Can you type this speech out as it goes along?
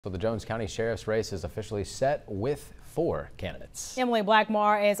So the Jones County Sheriff's race is officially set with 4 candidates. Emily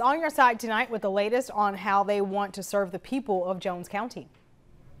Blackmore is on your side tonight with the latest on how they want to serve the people of Jones County.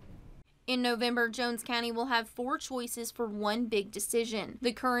 In November, Jones County will have 4 choices for one big decision: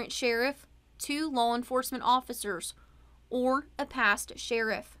 the current sheriff, 2 law enforcement officers, or a past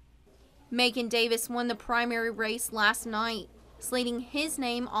sheriff. Macon Davis won the primary race last night, slating his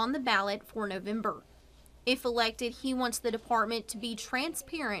name on the ballot for November. If elected, he wants the department to be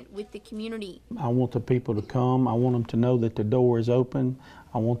transparent with the community. I want the people to come. I want them to know that the door is open.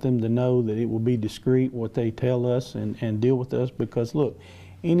 I want them to know that it will be discreet what they tell us and deal with us, because look,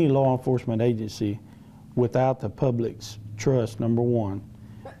 any law enforcement agency without the public's trust, number one,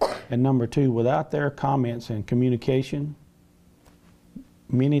 and number two, without their comments and communication,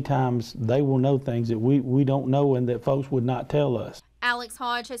 many times they will know things that we don't know and that folks would not tell us. Alex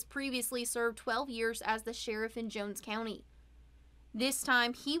Hodge has previously served 12 years as the sheriff in Jones County. This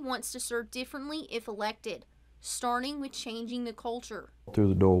time, he wants to serve differently if elected, starting with changing the culture. Through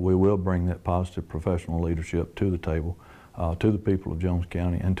the door, we will bring that positive professional leadership to the table, to the people of Jones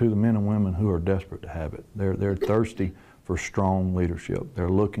County, and to the men and women who are desperate to have it. They're thirsty for strong leadership. They're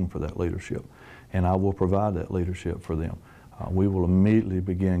looking for that leadership, and I will provide that leadership for them. We will immediately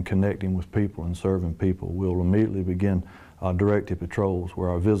begin connecting with people and serving people. We'll immediately begin directed patrols, where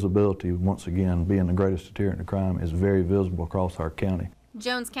our visibility, once again, being the greatest deterrent to crime, is very visible across our county.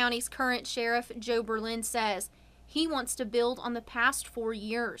 Jones County's current sheriff, Joe Berlin, says he wants to build on the past 4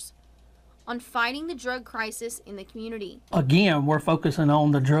 years on fighting the drug crisis in the community. Again, we're focusing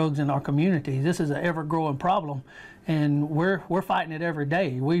on the drugs in our community. This is an ever-growing problem, and we're fighting it every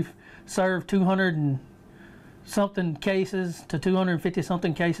day. We've served 200 and something cases to 250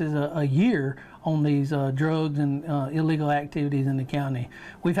 something cases a year on these drugs and illegal activities in the county.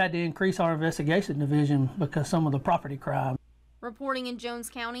 We've had to increase our investigation division because some of the property crime. Reporting in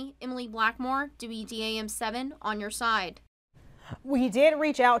Jones County, Emily Blackmore, WDAM 7 on your side. We did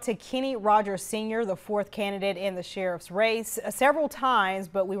reach out to Kenny Rogers Sr., the 4th candidate in the sheriff's race, several times,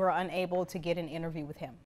 but we were unable to get an interview with him.